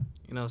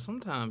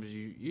Sometimes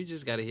you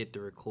just gotta hit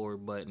the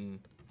record button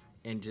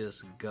and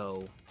just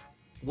go.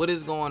 What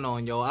is going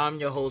on, yo? I'm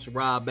your host,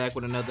 Rob, back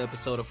with another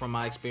episode of From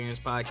My Experience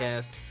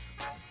podcast.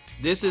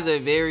 This is a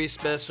very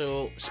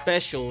special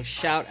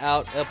shout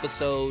out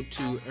episode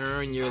to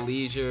Earn Your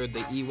Leisure,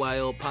 the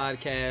EYO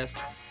podcast.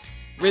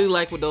 Really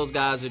like what those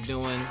guys are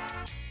doing,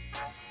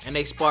 and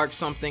they sparked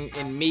something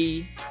in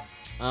me.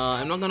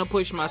 And I'm gonna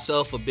push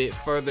myself a bit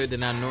further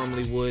than I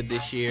normally would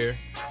this year,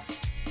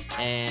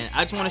 and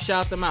I just want to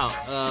shout them out.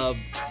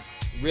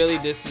 Really,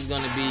 this is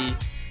gonna be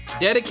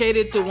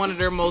dedicated to one of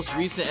their most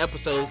recent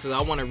episodes because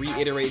I want to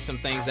reiterate some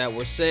things that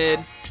were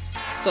said.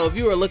 So if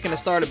you are looking to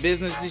start a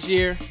business this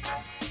year,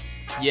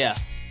 yeah,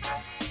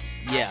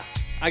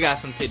 I got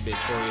some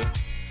tidbits for you.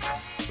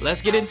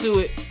 Let's get into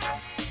it.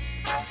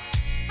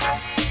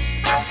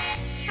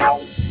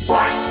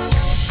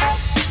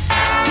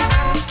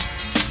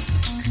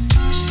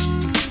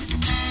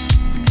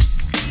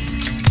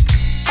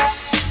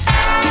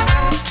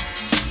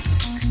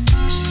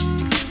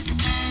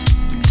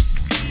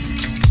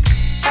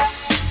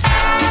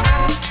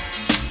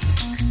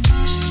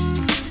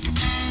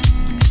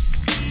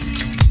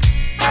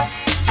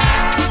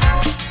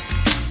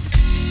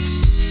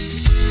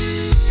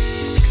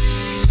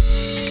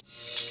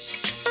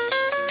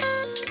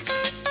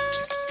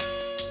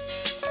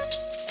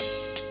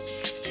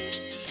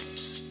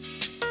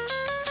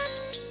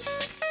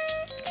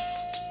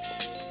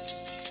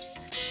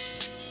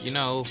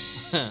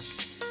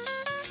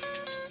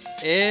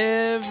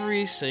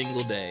 Every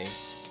single day,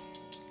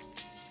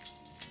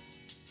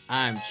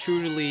 I'm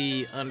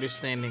truly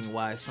understanding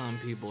why some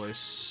people are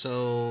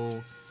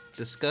so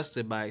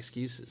disgusted by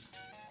excuses.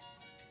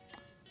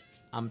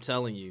 I'm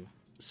telling you.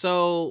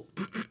 So,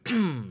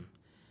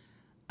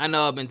 I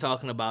know I've been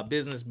talking about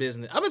business. I've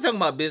been talking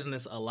about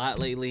business a lot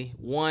lately.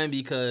 One,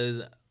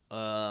 because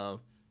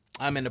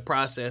I'm in the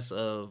process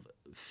of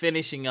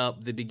finishing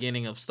up the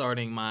beginning of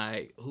starting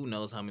my who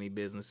knows how many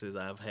businesses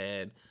I've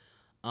had.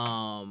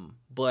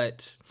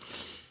 But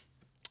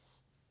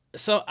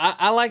so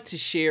I like to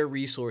share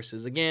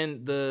resources.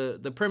 Again,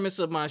 the premise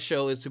of my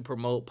show is to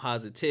promote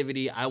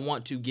positivity. I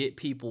want to get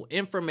people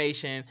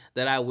information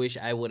that I wish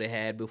I would have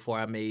had before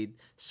I made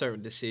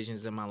certain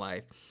decisions in my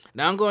life.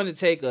 Now, I'm going to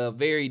take a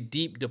very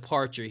deep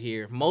departure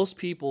here. Most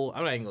people,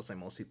 I'm not even going to say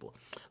most people.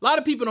 A lot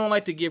of people don't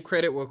like to give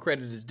credit where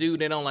credit is due.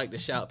 They don't like to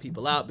shout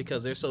people out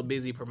because they're so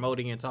busy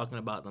promoting and talking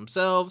about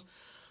themselves.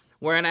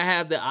 Wherein I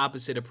have the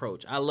opposite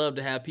approach. I love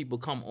to have people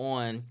come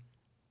on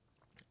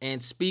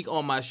and speak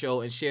on my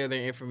show and share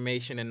their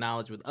information and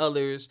knowledge with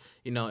others.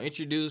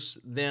 Introduce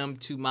them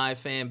to my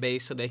fan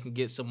base so they can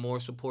get some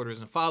more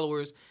supporters and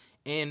followers,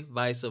 and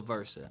vice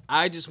versa.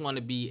 I just want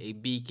to be a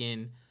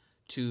beacon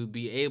to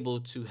be able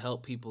to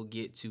help people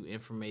get to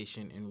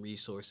information and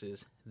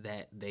resources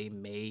that they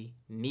may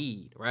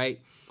need,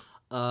 right?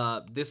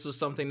 This was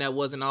something that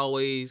wasn't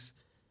always,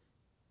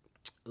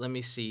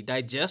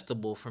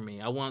 digestible for me.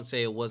 I won't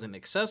say it wasn't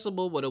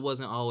accessible, but it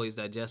wasn't always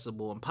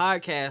digestible. And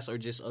podcasts are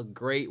just a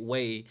great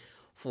way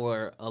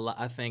for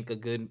I think a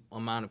good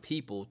amount of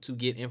people to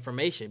get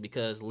information,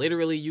 because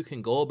literally you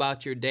can go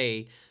about your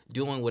day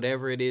doing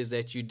whatever it is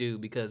that you do,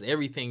 because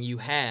everything you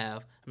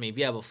have, if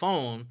you have a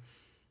phone,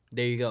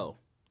 there you go.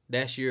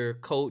 That's your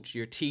coach,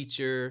 your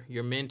teacher,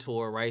 your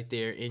mentor right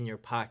there in your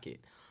pocket.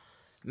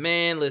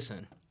 Man,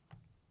 listen,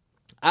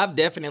 I've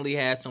definitely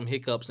had some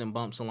hiccups and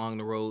bumps along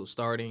the road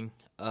starting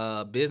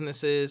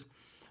businesses,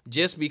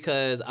 just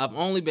because I've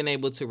only been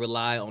able to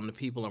rely on the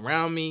people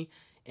around me.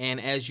 And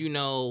as you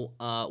know,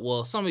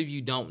 some of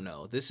you don't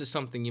know, this is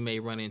something you may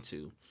run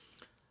into.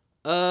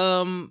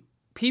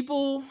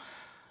 People,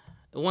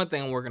 one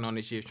thing I'm working on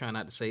this year is trying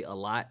not to say a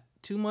lot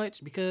too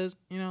much, because,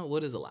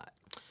 what is a lot?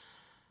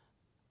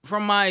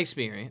 From my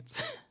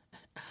experience,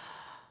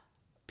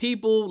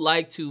 people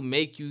like to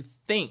make you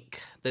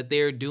think that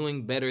they're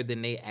doing better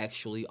than they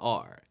actually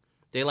are.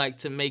 They like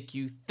to make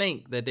you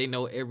think that they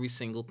know every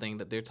single thing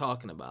that they're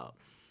talking about.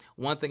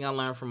 One thing I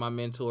learned from my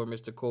mentor,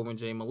 Mr. Corbin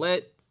J.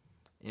 Millett,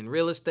 in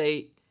real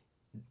estate,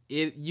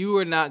 you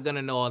are not going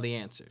to know all the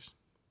answers.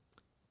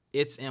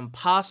 It's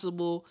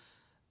impossible,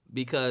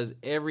 because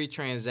every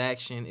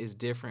transaction is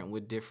different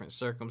with different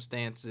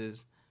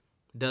circumstances.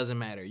 Doesn't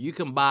matter. You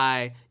can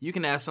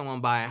have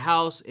someone buy a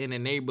house in a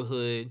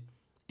neighborhood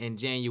in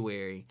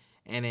January,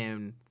 and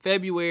in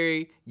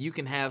February, you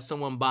can have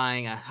someone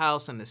buying a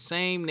house in the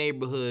same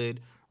neighborhood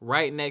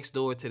right next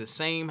door to the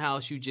same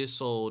house you just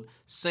sold,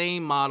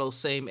 same model,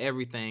 same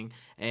everything,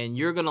 and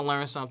you're going to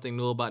learn something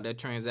new about that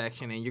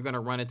transaction, and you're going to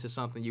run into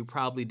something you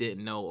probably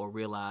didn't know or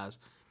realize,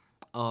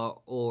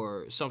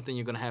 or something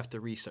you're going to have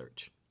to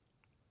research.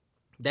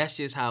 That's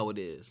just how it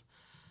is.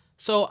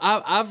 So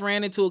I've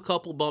ran into a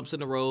couple bumps in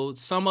the road.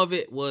 Some of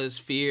it was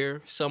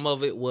fear. Some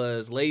of it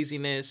was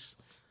laziness.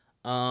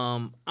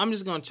 I'm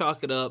just going to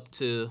chalk it up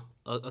to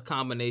a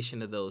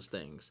combination of those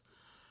things.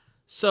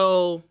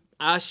 So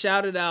I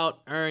shouted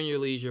out Earn Your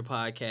Leisure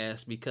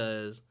podcast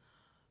because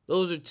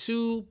those are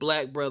two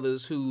black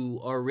brothers who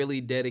are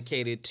really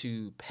dedicated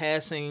to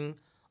passing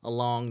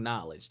along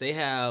knowledge. They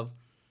have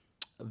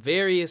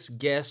various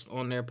guests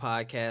on their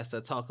podcast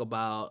that talk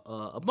about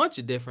a bunch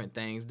of different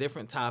things,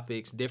 different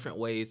topics, different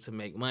ways to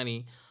make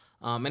money.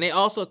 And they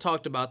also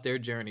talked about their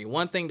journey.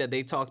 One thing that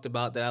they talked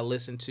about that I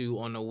listened to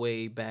on the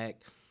way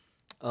back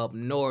up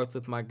north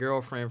with my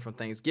girlfriend from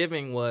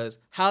Thanksgiving was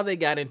how they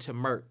got into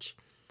merch.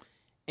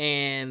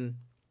 And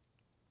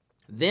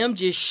them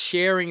just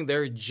sharing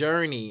their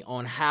journey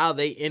on how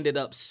they ended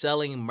up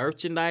selling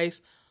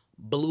merchandise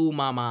blew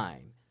my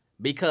mind,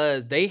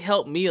 because they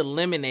helped me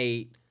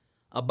eliminate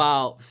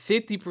about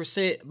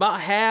 50%,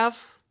 about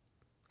half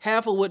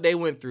of what they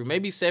went through,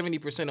 maybe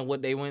 70% of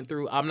what they went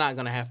through, I'm not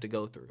going to have to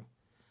go through,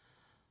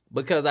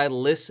 because I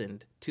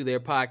listened to their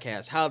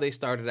podcast, how they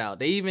started out.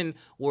 They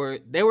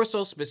were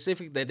so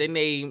specific that they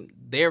named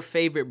their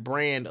favorite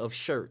brand of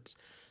shirts.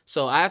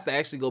 So I have to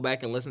actually go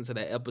back and listen to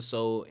that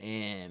episode,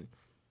 and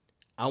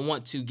I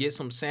want to get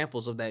some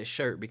samples of that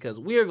shirt, because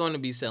we are going to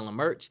be selling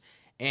merch,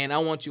 and I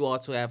want you all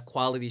to have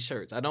quality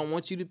shirts. I don't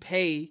want you to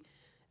pay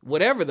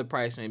whatever the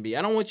price may be.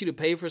 I don't want you to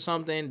pay for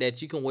something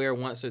that you can wear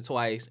once or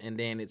twice and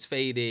then it's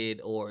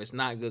faded or it's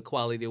not good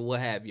quality or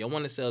what have you. I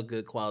want to sell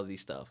good quality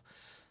stuff.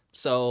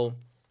 So,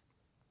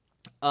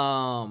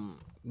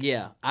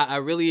 yeah, I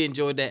really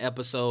enjoyed that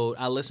episode.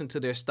 I listened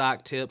to their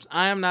stock tips.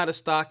 I am not a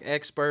stock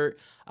expert.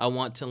 I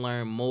want to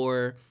learn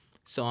more,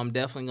 so I'm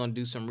definitely going to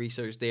do some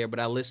research there. But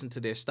I listened to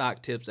their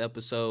stock tips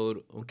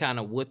episode, kind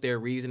of what their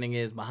reasoning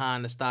is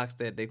behind the stocks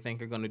that they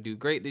think are going to do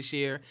great this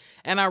year.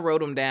 And I wrote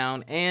them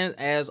down. And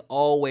as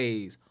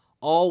always,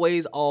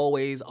 ladies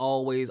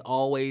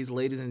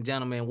and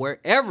gentlemen,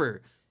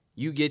 wherever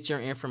you get your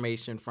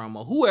information from,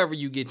 or whoever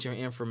you get your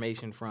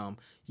information from,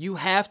 you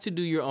have to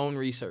do your own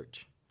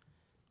research.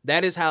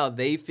 That is how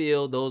they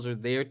feel. Those are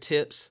their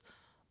tips.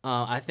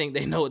 I think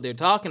they know what they're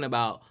talking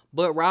about.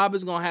 But Rob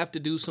is going to have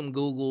to do some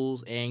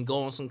Googles and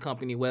go on some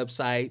company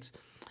websites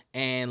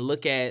and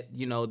look at,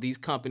 these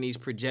companies'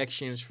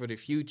 projections for the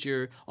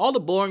future. All the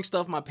boring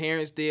stuff my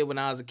parents did when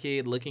I was a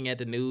kid, looking at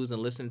the news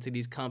and listening to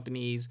these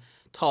companies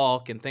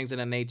talk and things of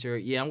that nature.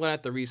 Yeah, I'm going to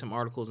have to read some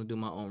articles and do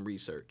my own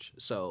research.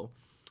 So,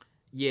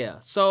 yeah.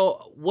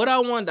 So what I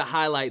wanted to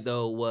highlight,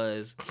 though,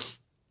 was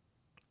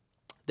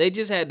they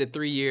just had the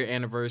 3-year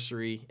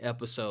anniversary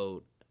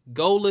episode.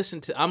 Go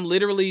listen to, I'm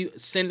literally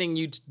sending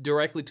you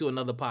directly to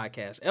another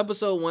podcast.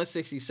 Episode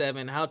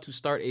 167, How to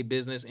Start a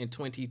Business in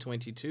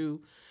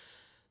 2022.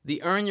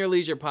 The Earn Your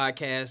Leisure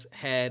podcast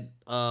had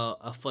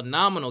a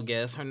phenomenal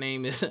guest. Her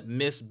name is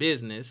Miss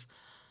Business.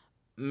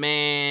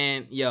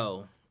 Man,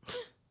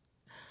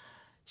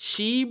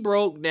 she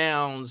broke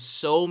down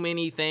so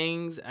many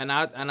things, and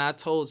I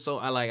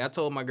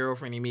told my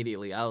girlfriend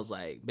immediately. I was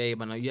like,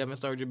 babe, I know you haven't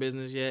started your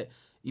business yet.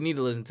 You need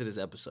to listen to this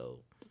episode.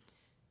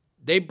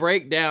 They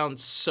break down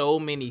so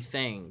many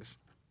things.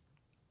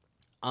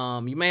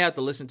 You may have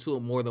to listen to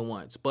it more than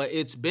once, but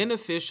it's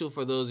beneficial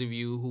for those of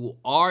you who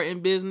are in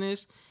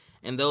business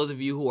and those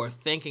of you who are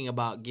thinking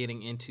about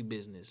getting into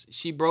business.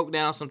 She broke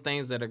down some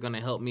things that are going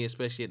to help me,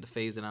 especially at the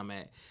phase that I'm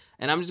at.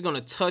 And I'm just going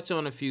to touch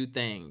on a few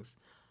things.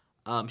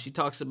 She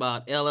talks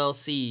about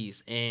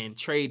LLCs and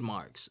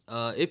trademarks.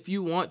 If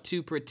you want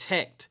to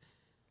protect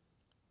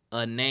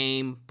a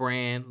name,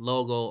 brand,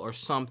 logo, or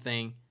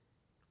something,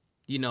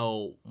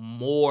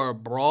 more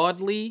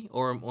broadly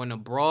or in a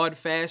broad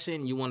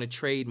fashion, you want to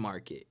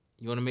trademark it.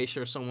 You want to make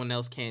sure someone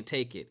else can't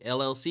take it.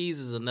 LLCs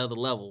is another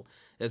level.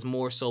 That's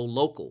more so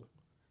local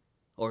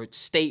or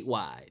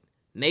statewide.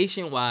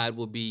 Nationwide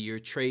will be your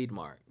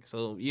trademark.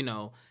 So,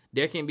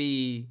 there can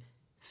be,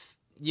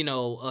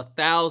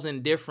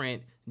 1,000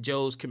 different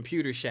Joe's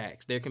Computer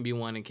Shacks. There can be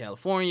one in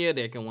California.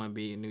 There can one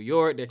be in New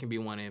York. There can be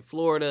one in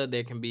Florida.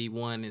 There can be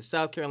one in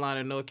South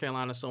Carolina, North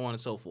Carolina, so on and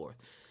so forth.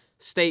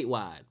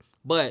 Statewide.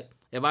 But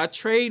if I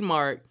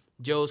trademark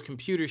Joe's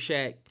Computer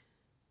Shack,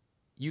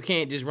 you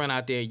can't just run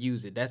out there and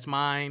use it. That's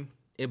mine.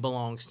 It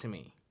belongs to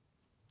me.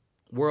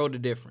 World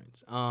of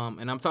difference.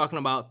 And I'm talking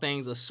about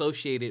things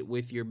associated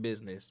with your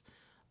business.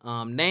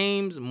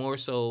 Names, more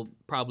so,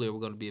 probably are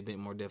going to be a bit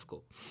more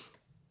difficult.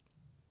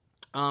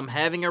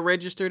 Having a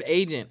registered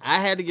agent. I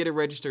had to get a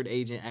registered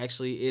agent.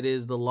 Actually, it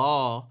is the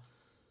law.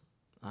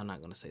 I'm not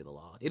going to say the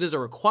law. It is a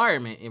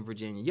requirement in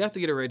Virginia. You have to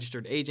get a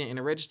registered agent, and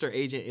a registered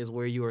agent is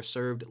where you are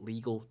served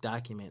legal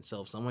documents.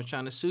 So if someone's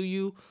trying to sue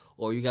you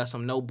or you got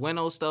some no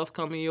bueno stuff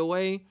coming your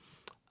way,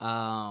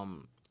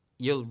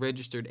 your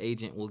registered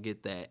agent will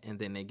get that, and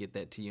then they get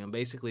that to you. And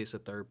basically, it's a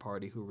third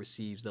party who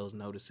receives those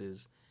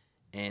notices,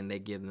 and they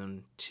give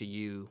them to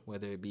you,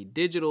 whether it be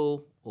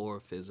digital or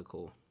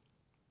physical.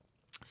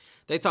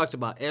 They talked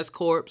about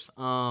S-Corps.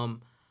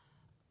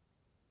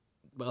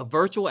 A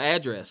virtual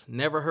address.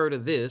 Never heard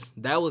of this.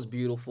 That was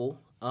beautiful.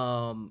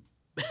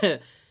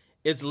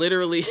 It's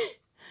literally,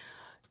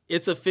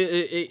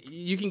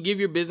 you can give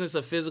your business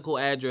a physical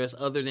address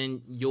other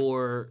than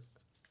your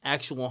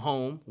actual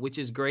home, which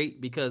is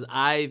great because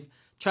I've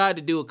tried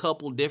to do a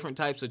couple different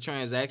types of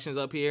transactions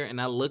up here,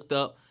 and I looked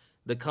up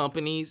the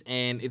companies,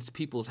 and it's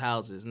people's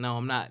houses. No,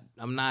 I'm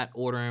not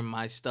ordering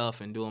my stuff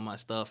and doing my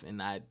stuff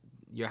in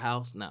your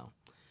house. No,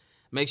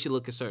 makes you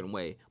look a certain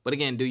way. But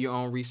again, do your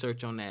own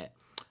research on that.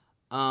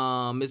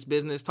 Miss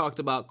Business talked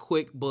about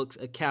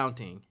QuickBooks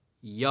accounting.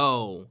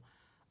 Yo,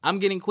 I'm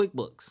getting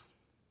QuickBooks.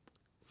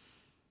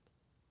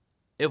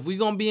 If we're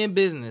going to be in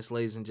business,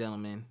 ladies and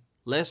gentlemen,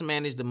 let's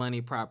manage the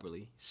money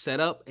properly. Set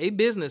up a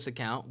business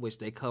account, which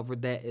they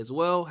covered that as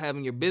well,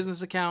 having your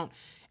business account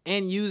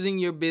and using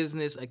your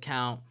business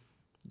account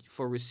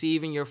for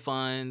receiving your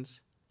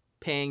funds,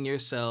 paying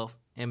yourself,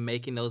 and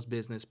making those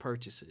business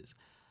purchases.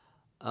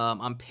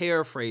 I'm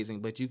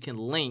paraphrasing, but you can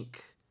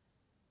link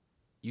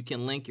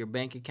your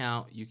bank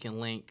account, you can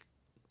link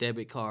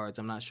debit cards,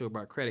 I'm not sure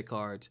about credit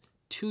cards,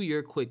 to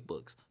your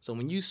QuickBooks. So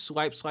when you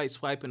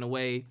swiping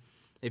away,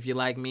 if you're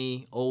like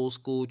me, old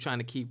school, trying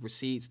to keep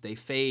receipts, they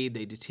fade,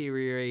 they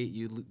deteriorate,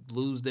 you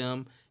lose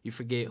them, you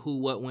forget who,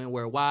 what, when,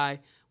 where, why.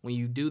 When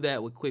you do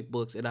that with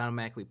QuickBooks, it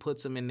automatically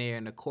puts them in there,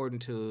 and according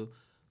to,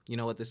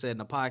 what they said in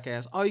the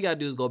podcast, all you got to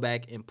do is go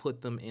back and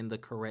put them in the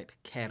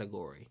correct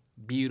category.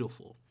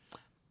 Beautiful.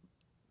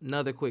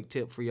 Another quick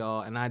tip for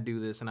y'all, and I do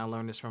this, and I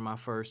learned this from my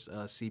first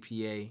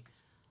CPA.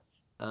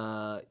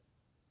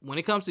 When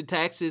it comes to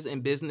taxes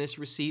and business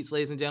receipts,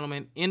 ladies and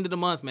gentlemen, end of the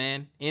month,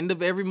 man. End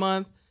of every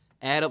month,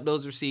 add up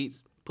those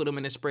receipts, put them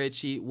in a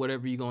spreadsheet,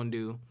 whatever you're going to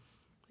do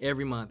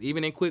every month.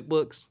 Even in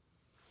QuickBooks,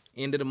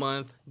 end of the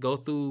month, go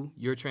through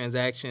your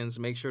transactions,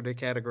 make sure they're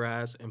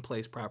categorized and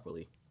placed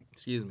properly.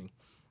 Excuse me.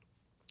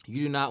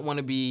 You don't want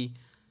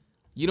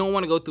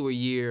to go through a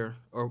year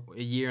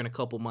and a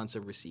couple months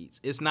of receipts.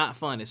 It's not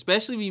fun,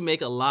 especially if you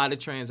make a lot of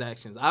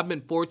transactions. I've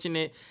been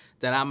fortunate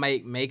that I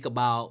might make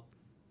about,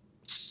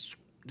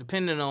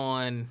 depending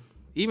on,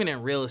 even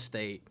in real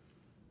estate,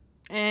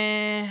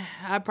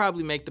 I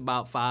probably make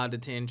about 5 to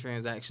 10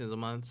 transactions a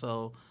month.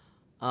 So,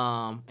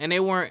 and a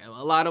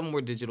lot of them were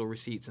digital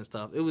receipts and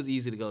stuff. It was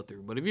easy to go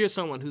through. But if you're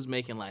someone who's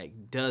making like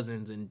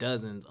dozens and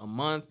dozens a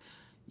month,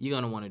 you're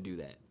going to want to do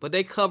that. But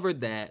they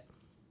covered that.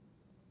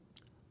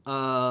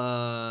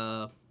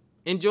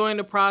 Enjoying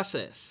the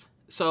process.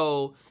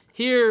 So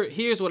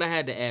here's what I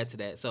had to add to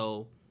that.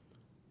 So,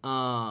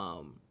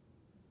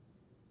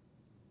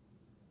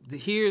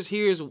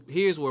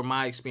 here's where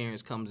my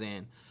experience comes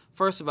in.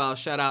 First of all,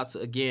 shout out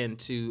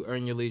to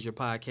Earn Your Leisure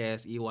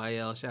Podcast,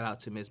 EYL. Shout out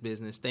to Miss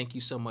Business. Thank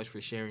you so much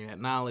for sharing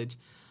that knowledge.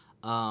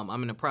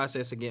 I'm in the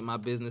process of getting my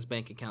business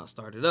bank account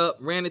started up.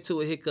 Ran into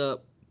a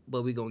hiccup,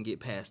 but we're going to get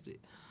past it.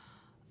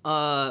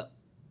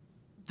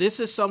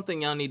 This is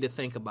something y'all need to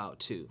think about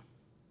too.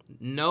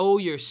 Know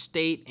your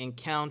state and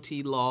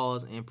county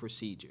laws and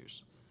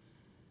procedures.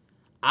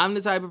 I'm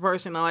the type of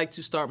person, I like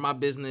to start my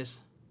business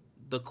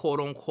the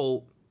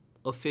quote-unquote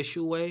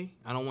official way.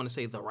 I don't want to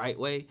say the right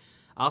way.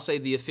 I'll say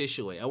the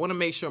official way. I want to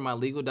make sure my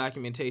legal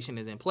documentation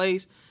is in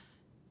place.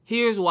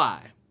 Here's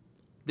why.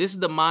 This is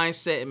the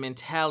mindset and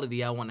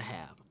mentality I want to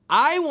have.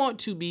 I want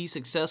to be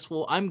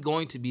successful. I'm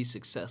going to be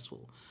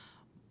successful.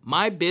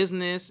 My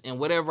business and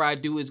whatever I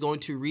do is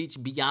going to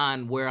reach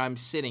beyond where I'm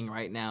sitting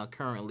right now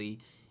currently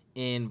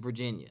in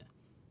Virginia.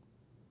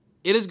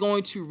 It is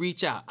going to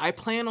reach out. I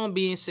plan on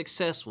being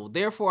successful.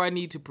 Therefore, I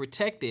need to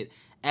protect it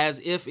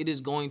as if it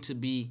is going to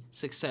be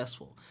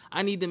successful.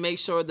 I need to make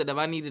sure that if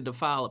I needed to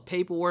file a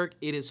paperwork,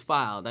 it is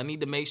filed. I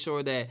need to make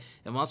sure that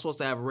if I'm supposed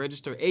to have a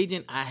registered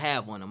agent, I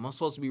have one. If I'm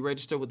supposed to be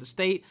registered with the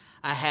state,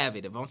 I have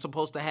it. If I'm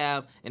supposed to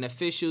have an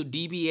official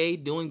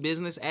DBA, doing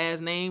business as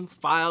name,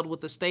 filed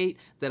with the state,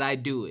 that I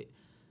do it.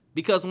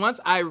 Because once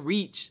I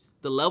reach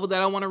the level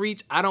that I want to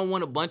reach, I don't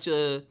want a bunch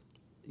of,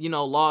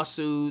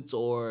 lawsuits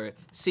or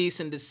cease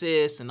and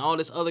desist and all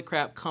this other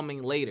crap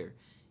coming later.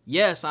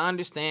 Yes, I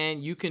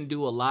understand you can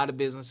do a lot of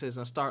businesses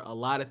and start a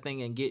lot of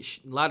things and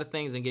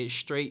get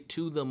straight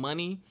to the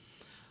money,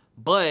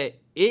 but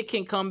it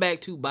can come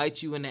back to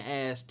bite you in the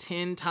ass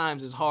 10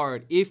 times as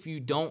hard if you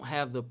don't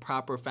have the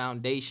proper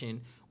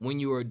foundation when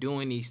you are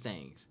doing these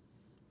things.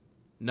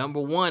 Number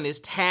one is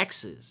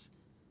taxes.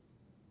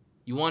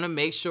 You want to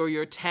make sure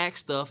your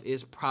tax stuff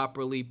is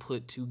properly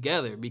put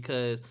together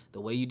because the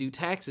way you do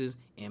taxes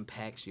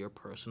impacts your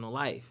personal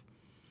life.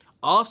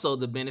 Also,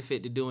 the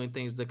benefit to doing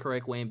things the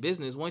correct way in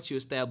business, once you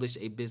establish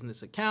a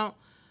business account,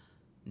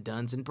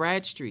 Duns &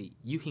 Bradstreet,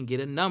 you can get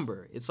a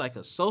number. It's like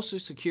a social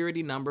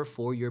security number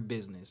for your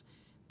business.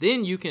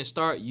 Then you can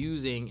start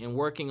using and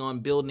working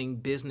on building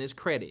business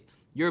credit.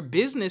 Your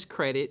business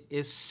credit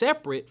is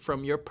separate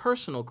from your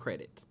personal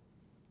credit.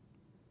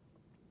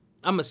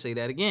 I'm going to say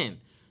that again.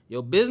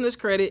 Your business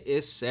credit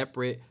is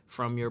separate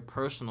from your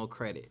personal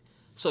credit.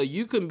 So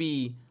you can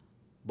be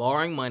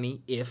borrowing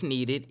money if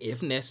needed,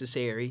 if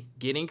necessary,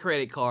 getting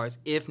credit cards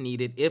if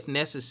needed, if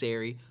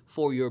necessary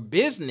for your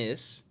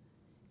business,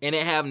 and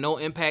it have no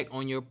impact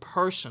on your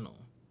personal.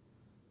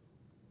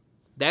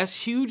 That's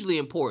hugely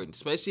important,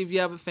 especially if you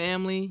have a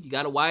family, you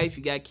got a wife,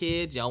 you got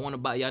kids, y'all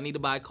need to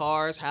buy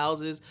cars,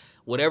 houses,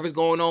 whatever's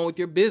going on with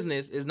your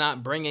business is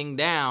not bringing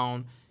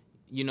down,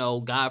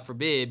 God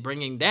forbid,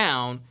 bringing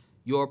down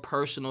your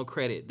personal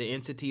credit. The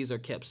entities are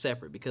kept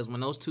separate because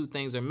when those two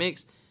things are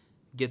mixed,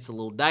 it gets a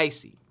little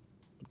dicey.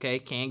 Okay,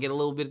 can get a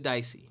little bit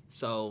dicey.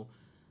 So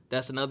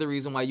that's another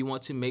reason why you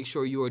want to make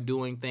sure you are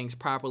doing things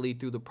properly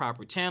through the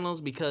proper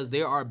channels because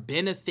there are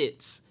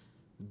benefits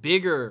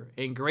bigger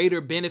and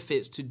greater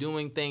benefits to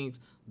doing things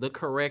the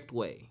correct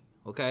way.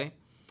 Okay.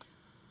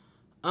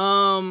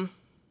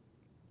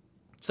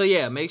 So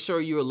yeah, make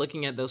sure you are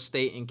looking at those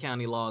state and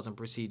county laws and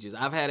procedures.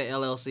 I've had an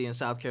LLC in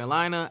South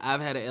Carolina. I've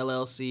had an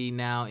LLC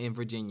now in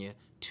Virginia.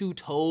 Two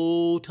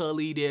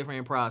totally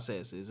different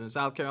processes. In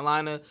South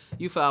Carolina,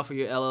 you file for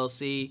your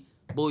LLC.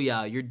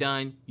 Booyah, you're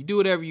done. You do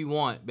whatever you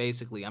want,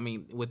 basically. I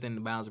mean, within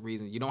the bounds of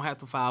reason. You don't have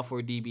to file for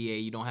a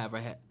DBA. You don't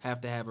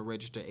have to have a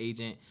registered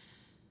agent.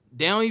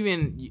 They don't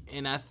even,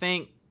 and I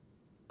think,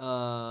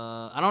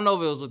 I don't know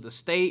if it was with the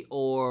state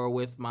or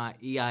with my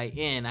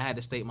EIN. I had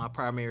to state my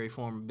primary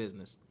form of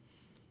business.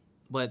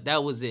 But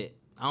that was it.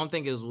 I don't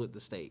think it was with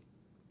the state.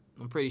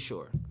 I'm pretty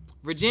sure.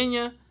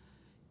 Virginia,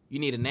 you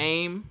need a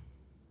name.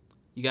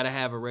 You got to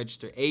have a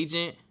registered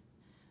agent.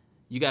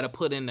 You got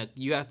to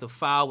you have to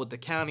file with the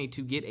county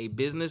to get a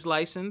business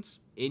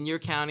license in your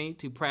county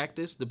to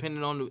practice.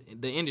 Depending on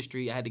the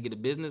industry, I had to get a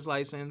business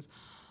license.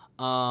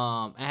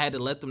 I had to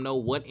let them know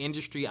what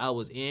industry I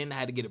was in. I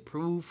had to get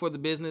approved for the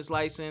business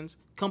license.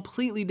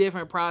 Completely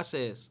different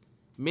process.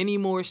 Many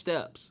more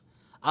steps.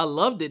 I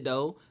loved it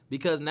though,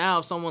 because now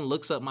if someone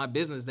looks up my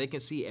business, they can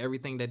see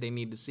everything that they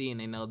need to see and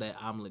they know that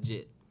I'm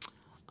legit.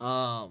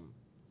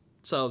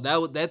 So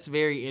that's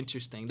very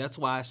interesting. That's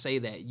why I say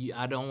that.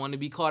 I don't want to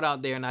be caught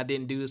out there and I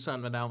didn't do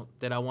something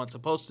that I wasn't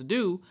supposed to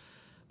do,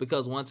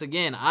 because once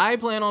again, I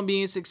plan on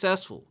being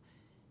successful.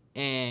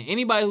 And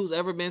anybody who's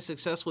ever been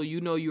successful,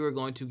 you know you are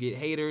going to get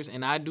haters,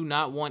 and I do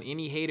not want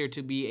any hater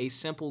to be a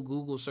simple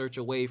Google search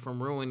away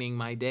from ruining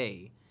my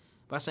day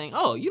by saying,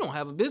 oh, you don't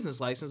have a business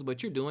license,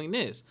 but you're doing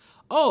this.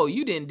 Oh,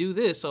 you didn't do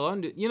this, so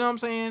you know what I'm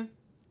saying?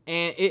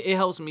 And it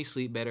helps me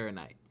sleep better at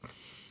night.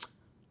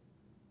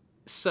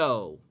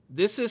 So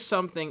this is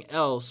something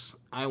else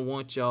I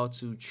want y'all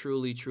to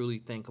truly, truly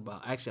think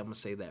about. Actually, I'm going to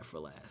say that for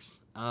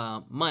last.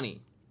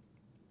 Money.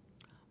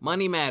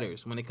 Money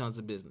matters when it comes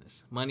to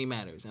business. Money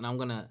matters. And I'm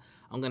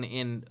gonna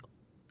end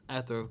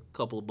after a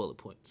couple of bullet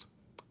points.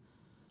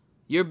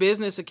 Your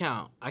business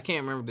account. I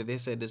can't remember if they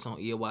said this on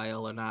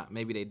EYL or not.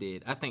 Maybe they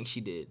did. I think she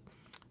did.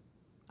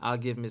 I'll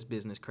give Miss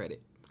Business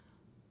credit.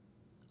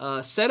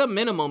 Set a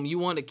minimum you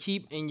want to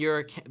keep in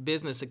your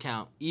business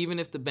account, even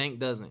if the bank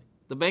doesn't.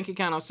 The bank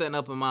account I'm setting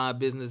up in my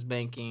business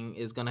banking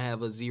is going to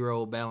have a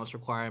zero balance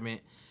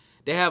requirement.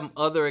 They have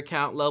other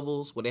account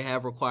levels where they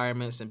have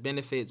requirements and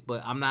benefits,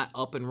 but I'm not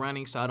up and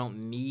running, so I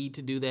don't need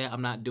to do that.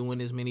 I'm not doing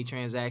as many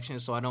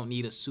transactions, so I don't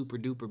need a super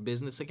duper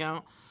business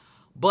account.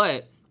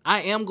 But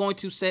I am going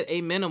to set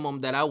a minimum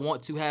that I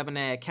want to have in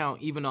that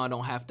account, even though I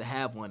don't have to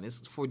have one.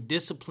 It's for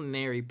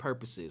disciplinary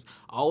purposes.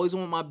 I always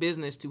want my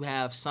business to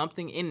have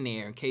something in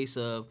there in case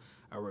of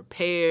a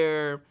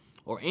repair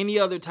or any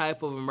other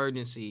type of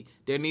emergency.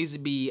 There needs to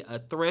be a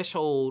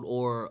threshold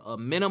or a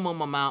minimum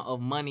amount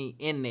of money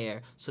in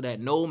there so that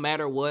no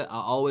matter what, I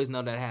always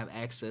know that I have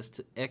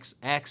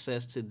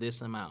access to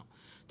this amount.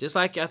 Just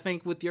like I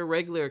think with your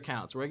regular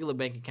accounts, regular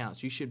bank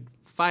accounts, you should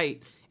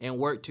fight and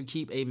work to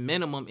keep a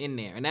minimum in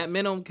there. And that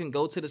minimum can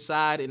go to the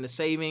side in the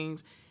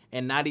savings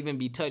and not even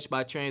be touched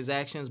by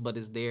transactions, but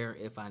it's there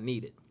if I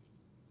need it.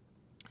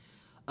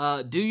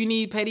 Do you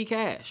need petty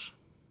cash?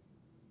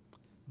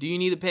 Do you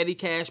need a petty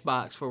cash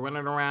box for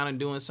running around and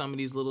doing some of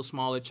these little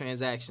smaller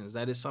transactions?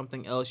 That is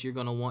something else you're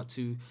going to want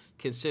to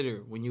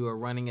consider when you are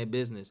running a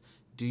business.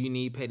 Do you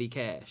need petty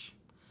cash?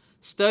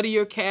 Study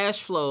your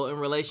cash flow in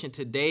relation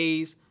to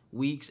days,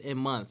 weeks, and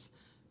months.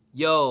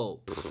 During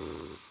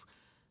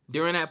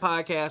that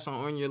podcast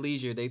on Your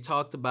Leisure, they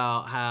talked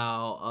about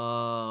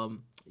how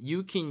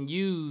you can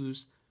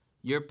use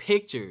your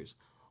pictures.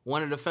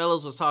 One of the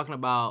fellows was talking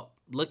about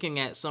looking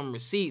at some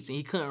receipts and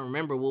he couldn't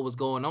remember what was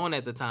going on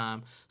at the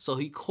time. So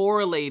he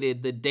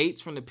correlated the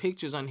dates from the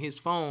pictures on his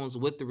phones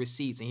with the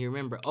receipts. And he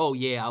remembered, oh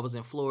yeah, I was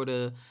in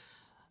Florida.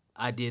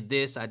 I did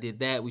this, I did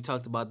that. We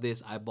talked about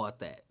this, I bought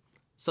that.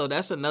 So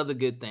that's another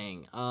good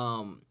thing.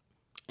 And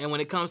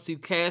when it comes to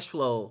cash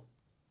flow,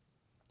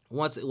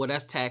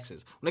 that's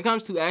taxes. When it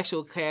comes to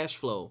actual cash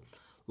flow,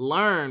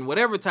 learn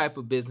whatever type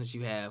of business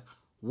you have.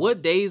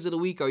 What days of the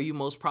week are you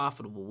most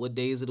profitable? What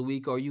days of the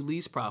week are you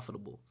least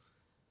profitable?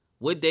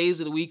 What days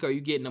of the week are you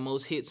getting the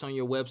most hits on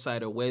your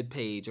website or web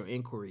page or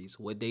inquiries?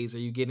 What days are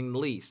you getting the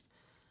least?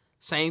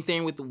 Same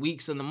thing with the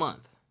weeks in the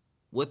month.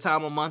 What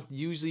time of month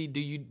usually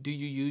do you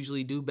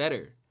usually do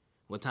better?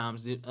 What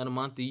times of the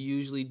month do you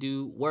usually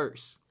do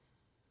worse?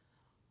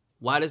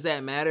 Why does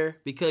that matter?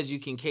 Because you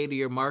can cater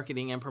your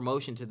marketing and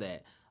promotion to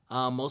that.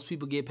 Most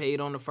people get paid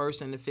on the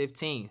 1st and the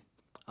 15th.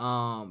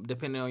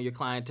 Depending on your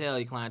clientele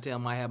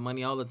might have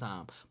money all the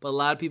time. But a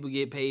lot of people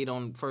get paid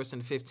on 1st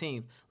and the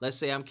 15th. Let's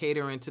say I'm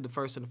catering to the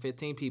 1st and the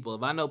 15th people.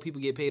 If I know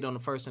people get paid on the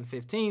 1st and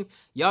 15th,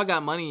 y'all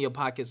got money in your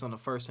pockets on the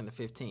 1st and the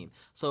 15th.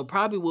 So it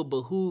probably will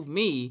behoove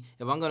me,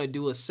 if I'm going to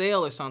do a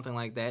sale or something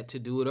like that, to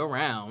do it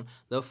around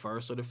the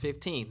 1st or the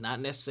 15th. Not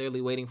necessarily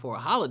waiting for a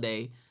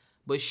holiday,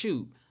 but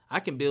shoot,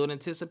 I can build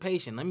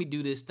anticipation. Let me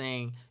do this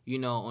thing,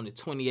 on the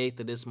 28th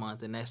of this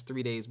month, and that's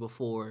 3 days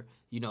before,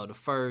 the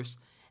 1st.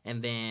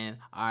 And then,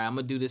 all right, I'm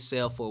going to do this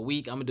sale for a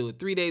week. I'm going to do it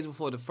 3 days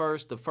before the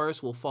first. The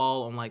first will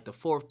fall on like the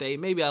fourth day.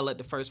 Maybe I'll let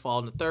the first fall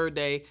on the third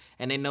day.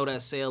 And they know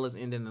that sale is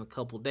ending in a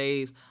couple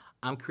days.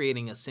 I'm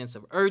creating a sense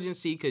of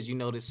urgency because you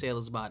know the sale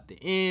is about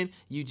to end.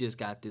 You just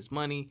got this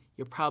money.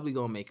 You're probably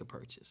going to make a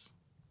purchase.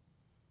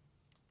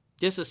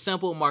 Just a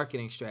simple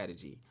marketing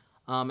strategy.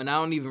 And I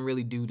don't even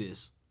really do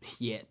this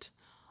yet.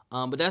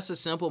 But that's a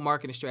simple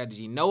marketing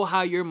strategy. Know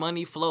how your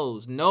money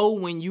flows. Know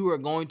when you are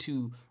going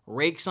to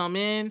rake some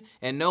in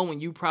and know when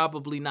you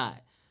probably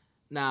not.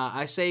 Now,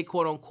 I say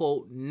quote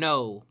unquote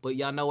no, but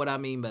y'all know what I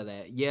mean by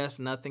that. Yes,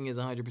 nothing is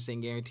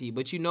 100% guaranteed,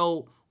 but you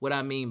know what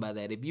I mean by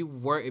that. If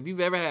you've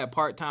ever had a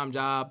part-time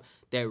job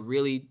that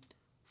really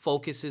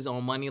focuses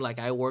on money, like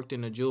I worked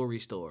in a jewelry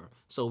store.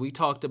 So we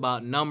talked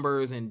about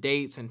numbers and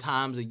dates and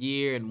times a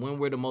year and when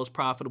we're the most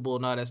profitable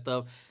and all that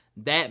stuff.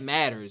 That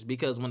matters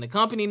because when the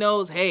company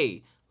knows,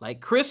 hey,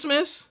 like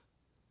Christmas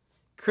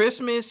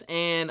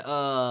and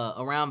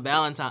around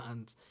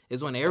Valentine's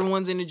is when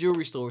everyone's in the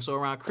jewelry store. So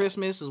around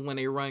Christmas is when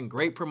they run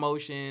great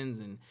promotions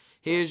and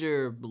here's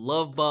your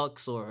love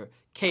bucks or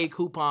K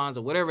coupons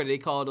or whatever they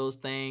call those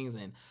things.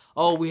 And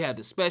oh, we have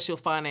the special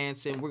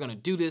financing. We're going to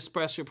do this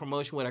special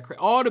promotion with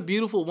all the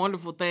beautiful,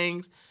 wonderful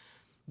things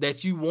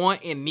that you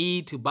want and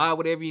need to buy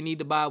whatever you need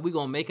to buy. We're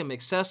going to make them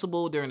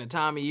accessible during the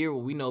time of year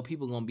where we know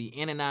people are going to be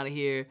in and out of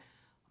here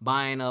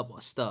buying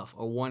up stuff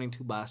or wanting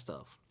to buy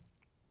stuff.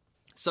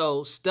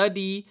 So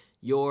study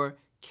your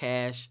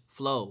cash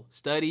flow.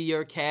 Study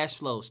your cash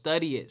flow.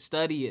 Study it,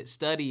 study it,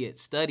 study it,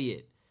 study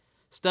it.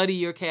 Study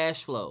your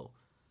cash flow.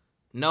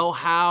 Know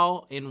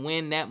how and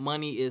when that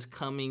money is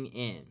coming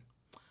in.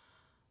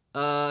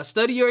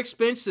 Study your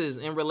expenses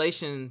and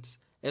relations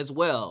as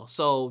well.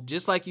 So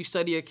just like you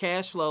study your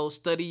cash flow,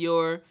 study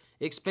your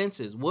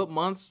expenses. What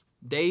months,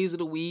 days of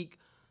the week,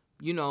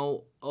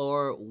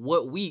 or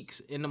what weeks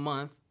in the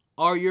month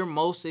are your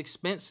most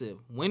expensive?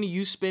 When are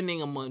you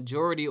spending a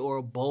majority or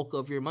a bulk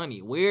of your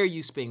money? Where are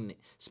you spending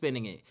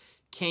it?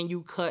 Can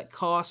you cut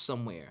costs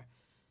somewhere?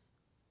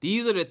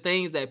 These are the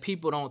things that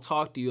people don't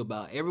talk to you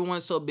about.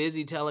 Everyone's so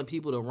busy telling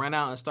people to run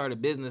out and start a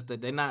business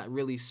that they're not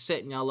really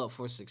setting y'all up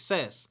for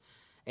success.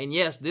 And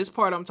yes, this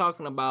part I'm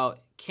talking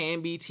about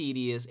can be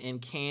tedious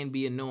and can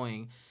be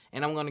annoying.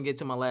 And I'm going to get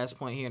to my last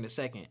point here in a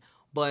second.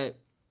 But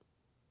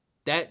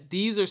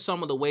these are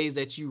some of the ways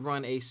that you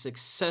run a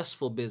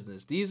successful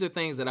business. These are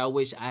things that I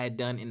wish I had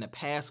done in the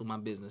past with my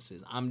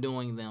businesses. I'm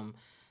doing them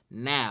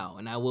now,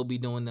 and I will be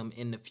doing them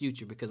in the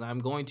future because I'm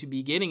going to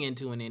be getting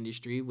into an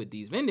industry with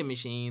these vending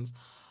machines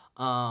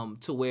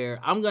to where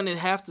I'm going to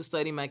have to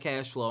study my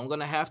cash flow. I'm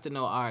going to have to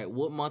know, all right,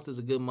 what month is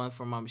a good month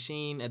for my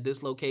machine at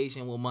this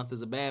location? What month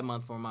is a bad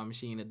month for my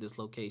machine at this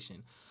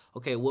location?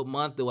 Okay, what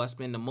month do I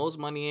spend the most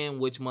money in?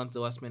 Which month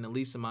do I spend the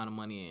least amount of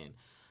money in?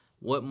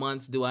 What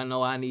months do I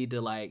know I need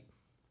to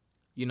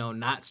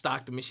not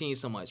stock the machine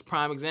so much?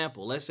 Prime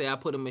example, let's say I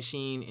put a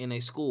machine in a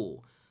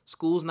school.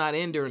 School's not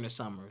in during the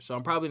summer, so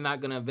I'm probably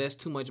not going to invest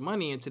too much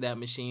money into that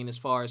machine as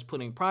far as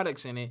putting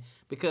products in it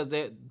because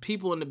the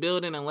people in the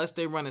building, unless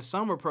they run a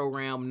summer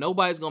program,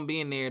 nobody's going to be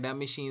in there. That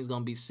machine's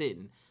going to be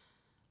sitting.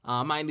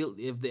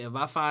 If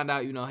I find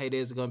out, hey,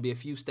 there's going to be a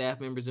few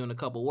staff members doing a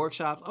couple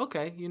workshops,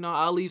 okay,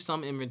 I'll leave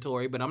some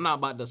inventory, but I'm not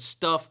about to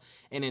stuff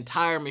an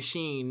entire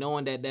machine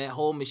knowing that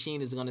whole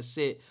machine is going to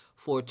sit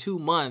for 2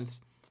 months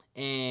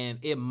and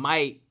it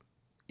might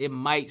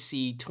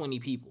see 20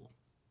 people.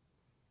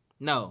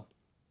 No.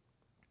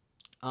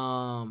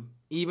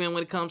 Even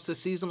when it comes to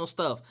seasonal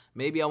stuff,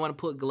 maybe I want to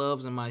put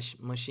gloves in my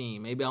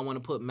machine. Maybe I want to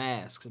put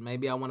masks.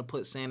 Maybe I want to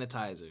put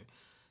sanitizer.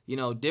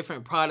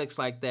 Different products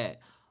like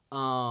that.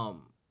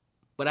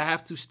 But I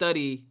have to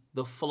study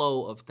the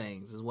flow of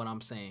things is what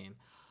I'm saying.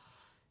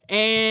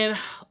 And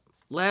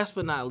last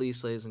but not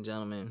least, ladies and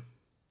gentlemen,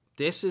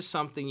 this is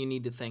something you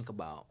need to think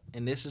about.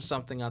 And this is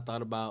something I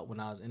thought about when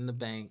I was in the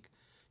bank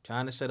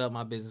trying to set up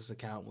my business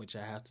account, which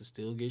I have to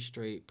still get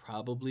straight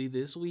probably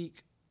this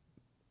week,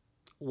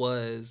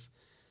 was,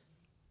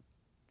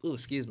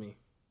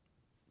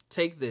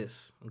 take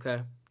this,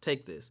 okay?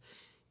 Take this.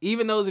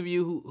 Even those of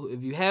you who,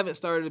 if you haven't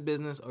started a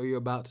business or you're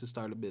about to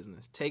start a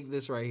business, take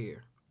this right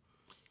here.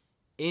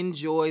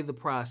 Enjoy the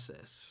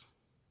process.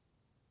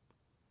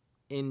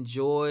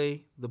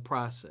 Enjoy the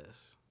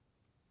process.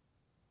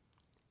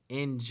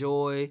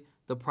 Enjoy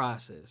the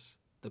process.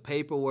 The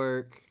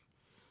paperwork,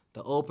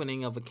 the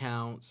opening of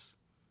accounts,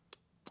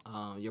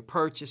 your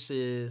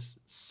purchases,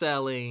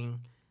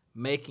 selling,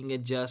 making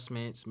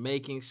adjustments,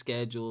 making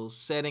schedules,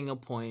 setting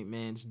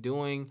appointments,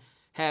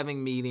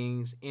 having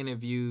meetings,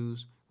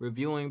 interviews,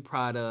 reviewing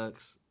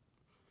products,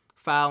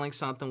 filing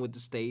something with the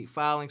state,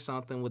 filing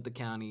something with the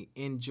county.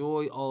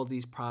 Enjoy all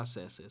these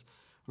processes.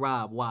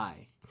 Rob,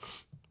 why?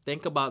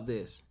 Think about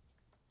this.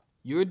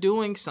 You're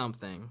doing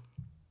something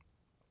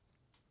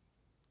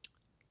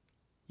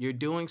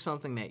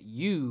that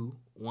you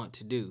want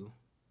to do,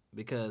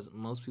 because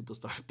most people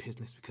start a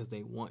business because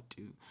they want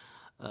to,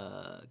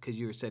 because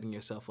you're setting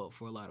yourself up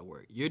for a lot of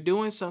work. You're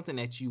doing something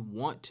that you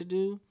want to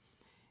do,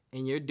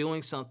 and you're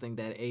doing something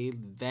that a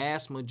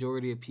vast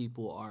majority of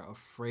people are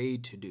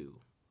afraid to do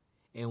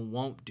and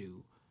won't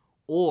do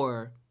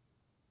or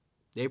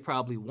they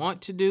probably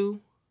want to do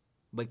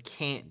but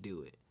can't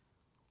do it,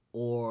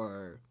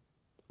 or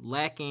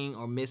lacking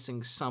or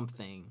missing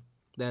something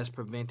that's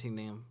preventing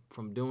them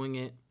from doing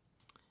it.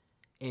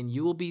 And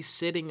you will be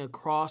sitting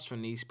across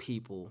from these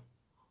people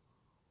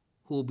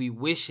who will be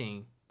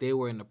wishing they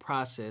were in the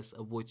process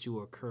of what you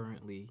are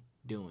currently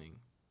doing.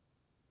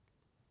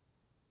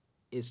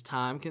 It's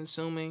time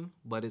consuming,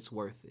 but it's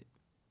worth it.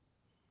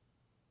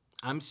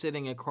 I'm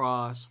starting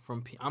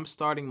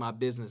my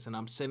business and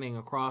I'm sitting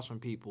across from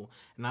people.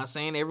 I'm not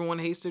saying everyone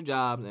hates their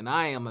jobs, and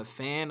I am a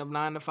fan of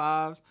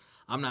 9-to-5s.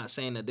 I'm not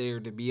saying that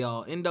they're the be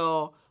all end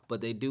all,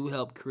 but they do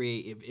help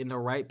create, if in the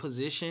right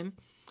position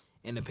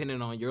and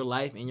depending on your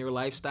life and your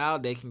lifestyle,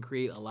 they can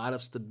create a lot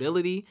of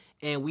stability.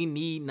 And we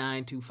need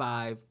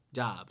 9-to-5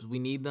 jobs. We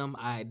need them.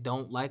 I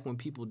don't like when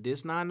people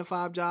diss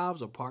 9-to-5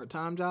 jobs or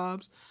part-time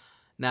jobs.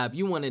 Now, if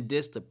you want to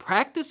diss the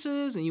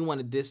practices and you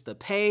want to diss the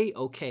pay,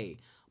 okay.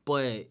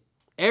 But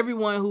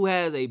everyone who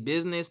has a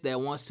business that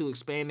wants to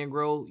expand and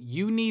grow,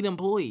 you need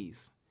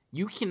employees.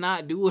 You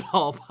cannot do it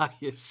all by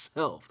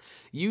yourself.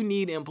 You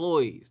need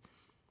employees.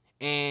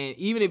 And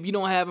even if you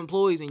don't have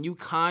employees and you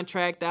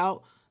contract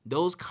out,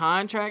 those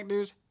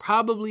contractors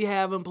probably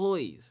have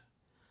employees.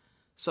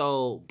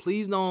 So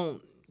please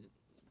don't,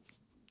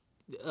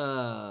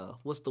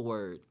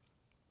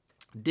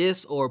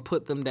 diss or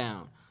put them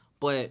down.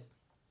 But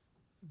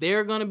there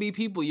are going to be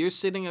people you're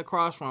sitting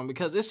across from,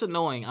 because it's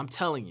annoying. I'm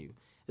telling you.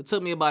 It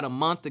took me about a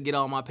month to get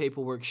all my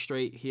paperwork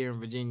straight here in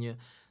Virginia.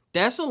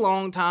 That's a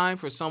long time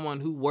for someone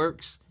who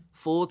works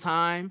full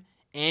time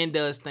and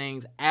does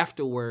things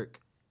after work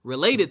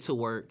related to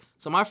work.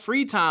 So my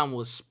free time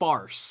was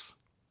sparse,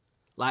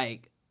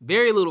 like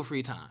very little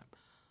free time,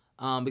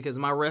 because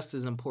my rest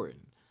is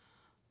important.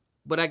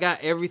 But I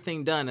got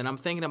everything done, and I'm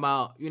thinking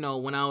about,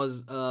 when I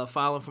was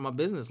filing for my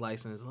business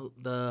license,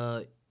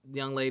 the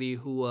young lady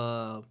who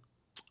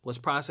was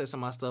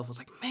processing my stuff was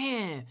like,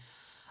 man,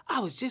 I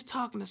was just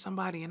talking to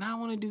somebody and I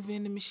want to do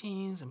vending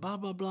machines and blah,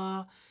 blah,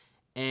 blah.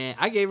 And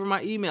I gave her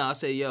my email. I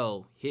said,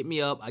 yo, hit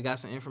me up. I got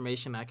some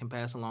information I can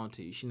pass along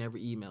to you. She never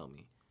emailed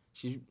me.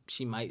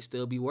 She might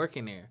still be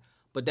working there.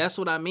 But that's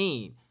what I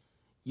mean.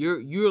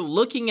 You're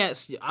looking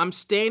at, I'm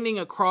standing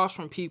across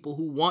from people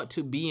who want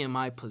to be in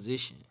my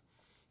position.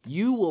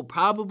 You will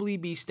probably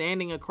be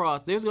standing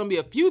across. There's going to be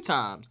a few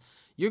times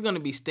you're going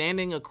to be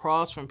standing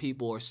across from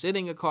people or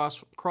sitting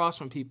across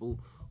from people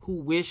who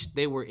wish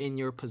they were in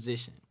your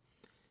position.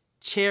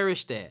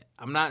 Cherish that.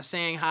 I'm not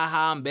saying,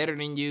 I'm better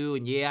than you,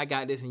 and yeah, I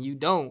got this and you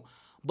don't,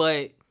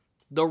 but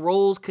the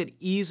roles could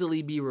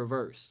easily be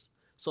reversed.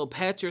 So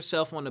pat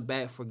yourself on the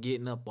back for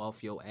getting up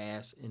off your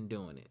ass and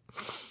doing it.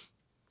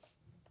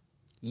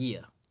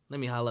 Yeah. Let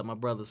me holler at my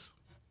brothers.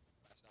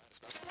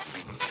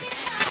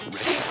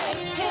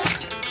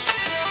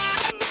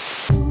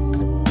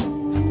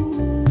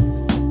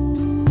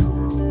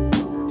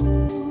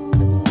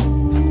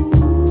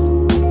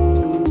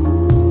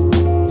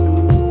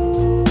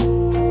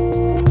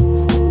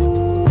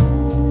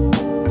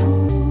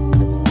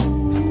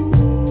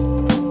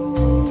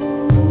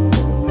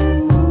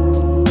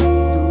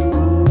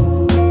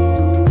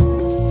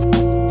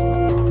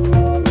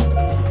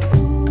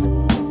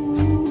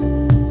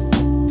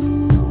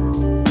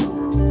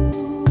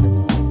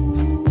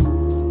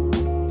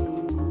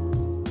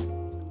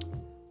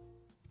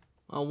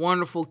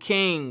 Wonderful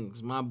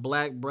kings, my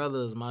black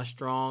brothers, my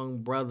strong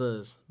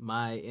brothers,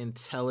 my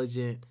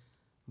intelligent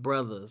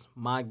brothers,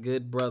 my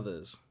good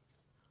brothers.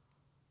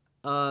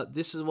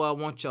 This is what I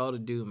want y'all to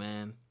do,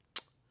 man.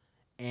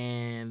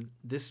 And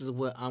this is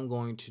what I'm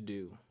going to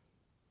do.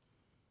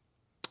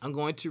 I'm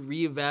going to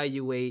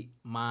reevaluate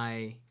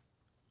my,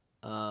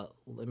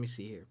 let me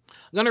see here.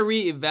 I'm going to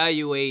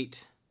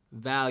reevaluate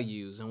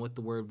values and what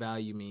the word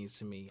value means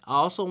to me. I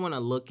also want to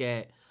look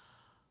at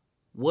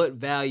what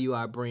value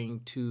I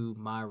bring to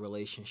my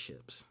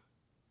relationships.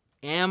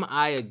 Am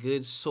I a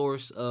good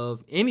source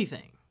of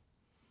anything?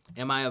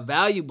 Am I a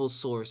valuable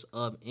source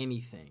of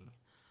anything?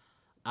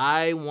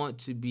 I want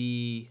to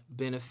be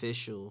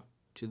beneficial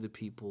to the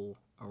people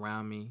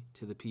around me,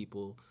 to the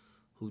people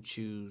who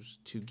choose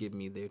to give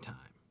me their time.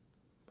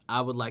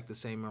 I would like the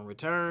same in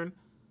return.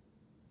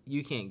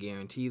 You can't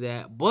guarantee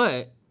that,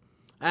 but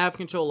I have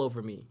control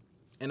over me.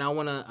 And I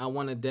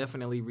wanna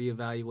definitely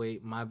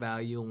reevaluate my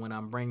value and what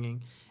I'm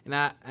bringing. And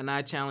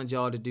I challenge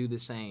y'all to do the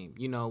same.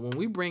 When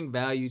we bring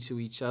value to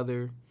each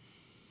other,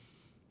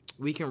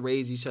 we can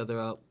raise each other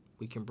up.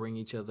 We can bring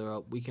each other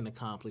up. We can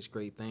accomplish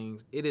great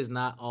things. It is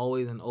not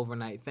always an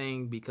overnight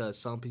thing, because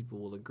some people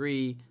will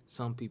agree,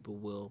 some people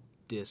will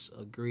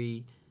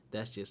disagree.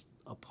 That's just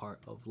a part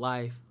of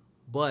life.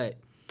 But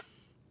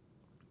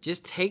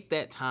just take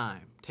that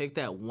time, take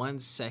that 1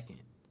 second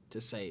to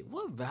say,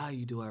 what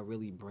value do I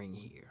really bring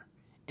here?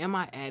 Am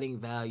I adding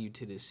value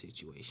to this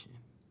situation?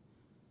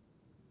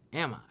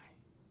 Am I?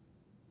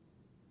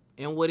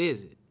 And what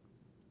is it?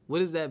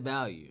 What is that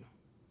value?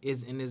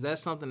 Is that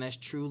something that's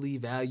truly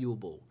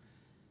valuable?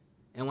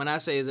 And when I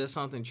say, is that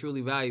something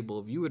truly valuable,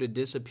 if you were to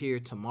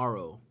disappear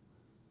tomorrow,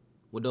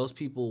 would those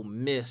people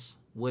miss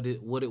what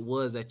it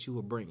was that you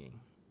were bringing?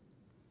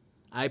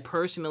 I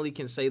personally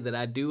can say that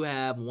I do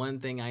have one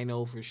thing I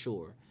know for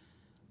sure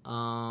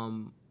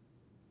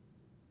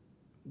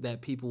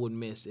that people would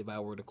miss if I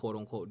were to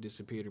quote-unquote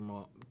disappear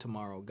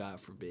tomorrow, God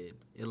forbid.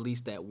 At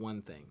least that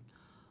one thing.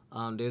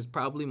 There's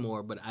probably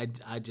more, but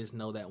I just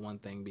know that one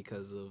thing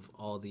because of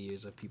all the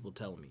years of people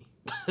telling me.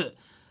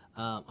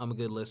 I'm a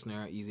good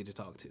listener, easy to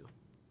talk to.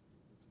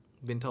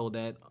 Been told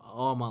that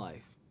all my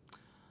life.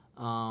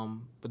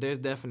 But there's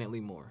definitely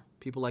more.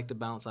 People like to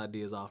bounce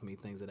ideas off me,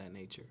 things of that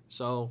nature.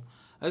 So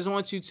I just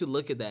want you to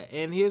look at that.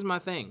 And here's my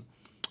thing.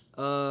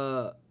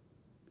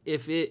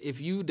 If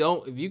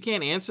you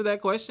can't answer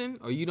that question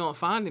or you don't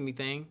find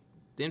anything,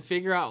 then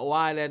figure out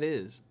why that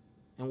is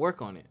and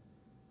work on it.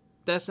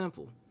 That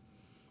simple.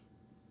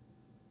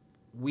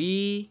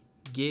 We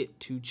get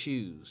to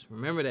choose.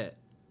 Remember that.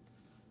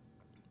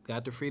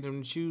 Got the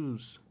freedom to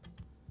choose.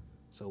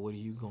 So what are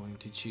you going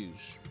to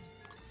choose?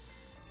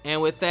 And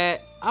with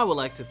that, I would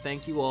like to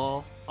thank you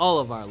all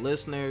of our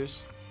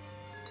listeners,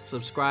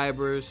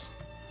 subscribers,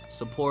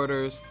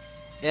 supporters,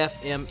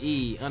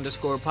 FME_podcast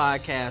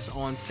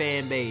on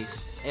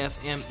Fanbase,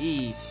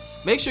 FME.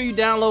 Make sure you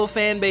download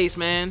Fanbase,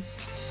 man.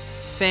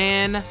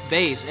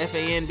 Fanbase,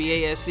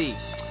 FANBASE.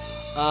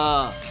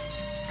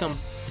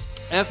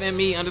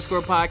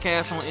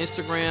 FME_podcast on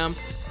Instagram.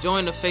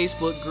 Join the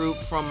Facebook group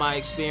From My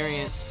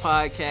Experience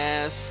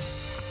Podcast.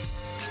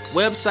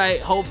 Website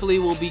hopefully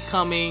will be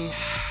coming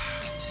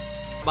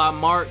by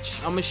March.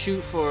 I'm gonna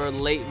shoot for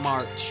late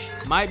March.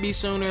 Might be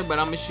sooner, but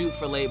I'm gonna shoot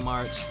for late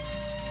March.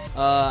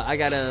 I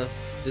gotta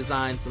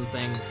design some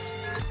things.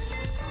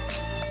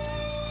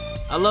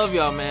 I love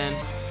y'all, man.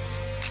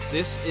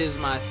 This is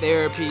my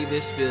therapy.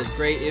 This feels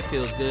great. It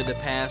feels good to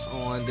pass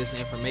on this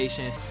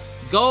information.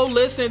 Go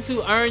listen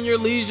to Earn Your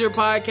Leisure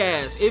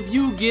podcast. If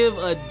you give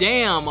a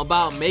damn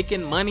about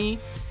making money,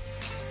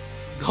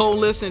 go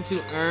listen to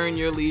Earn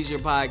Your Leisure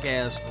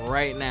podcast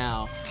right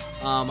now.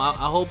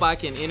 I hope I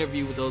can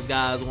interview with those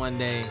guys one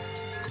day.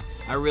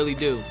 I really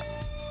do.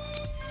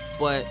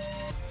 But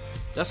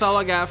that's all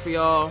I got for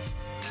y'all.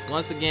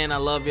 Once again, I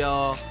love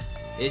y'all.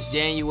 It's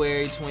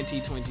January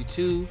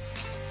 2022.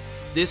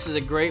 This is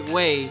a great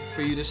way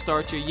for you to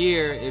start your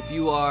year if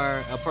you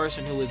are a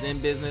person who is in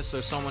business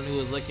or someone who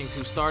is looking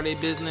to start a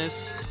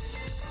business.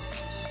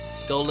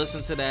 Go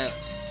listen to that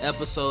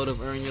episode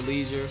of Earn Your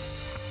Leisure.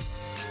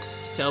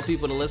 Tell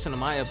people to listen to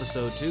my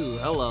episode too.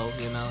 Hello,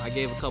 I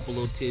gave a couple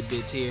little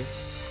tidbits here.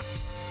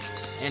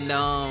 And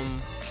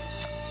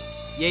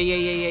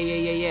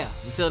yeah.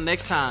 Until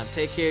next time,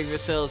 take care of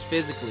yourselves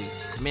physically,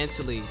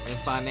 mentally, and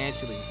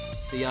financially.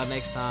 See y'all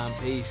next time.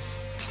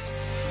 Peace.